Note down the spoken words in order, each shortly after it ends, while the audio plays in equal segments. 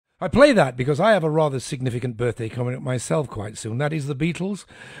I play that because I have a rather significant birthday coming up myself quite soon. That is the Beatles,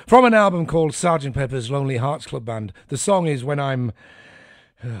 from an album called Sgt. Pepper's Lonely Hearts Club Band. The song is When I'm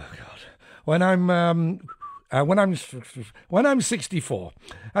 64.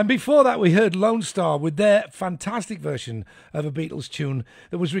 And before that we heard Lone Star with their fantastic version of a Beatles tune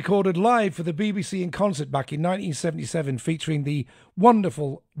that was recorded live for the BBC in concert back in 1977, featuring the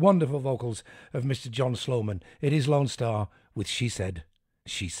wonderful, wonderful vocals of Mr. John Sloman. It is Lone Star with She Said,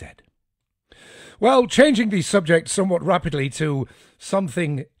 She Said. Well, changing the subject somewhat rapidly to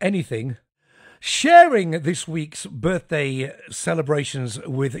something, anything, sharing this week's birthday celebrations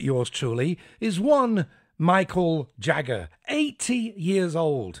with yours truly is one Michael Jagger, 80 years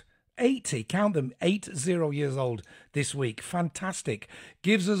old. 80, count them, 80 years old this week. Fantastic.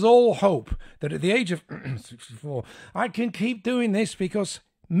 Gives us all hope that at the age of 64, I can keep doing this because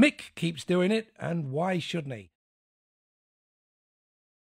Mick keeps doing it, and why shouldn't he?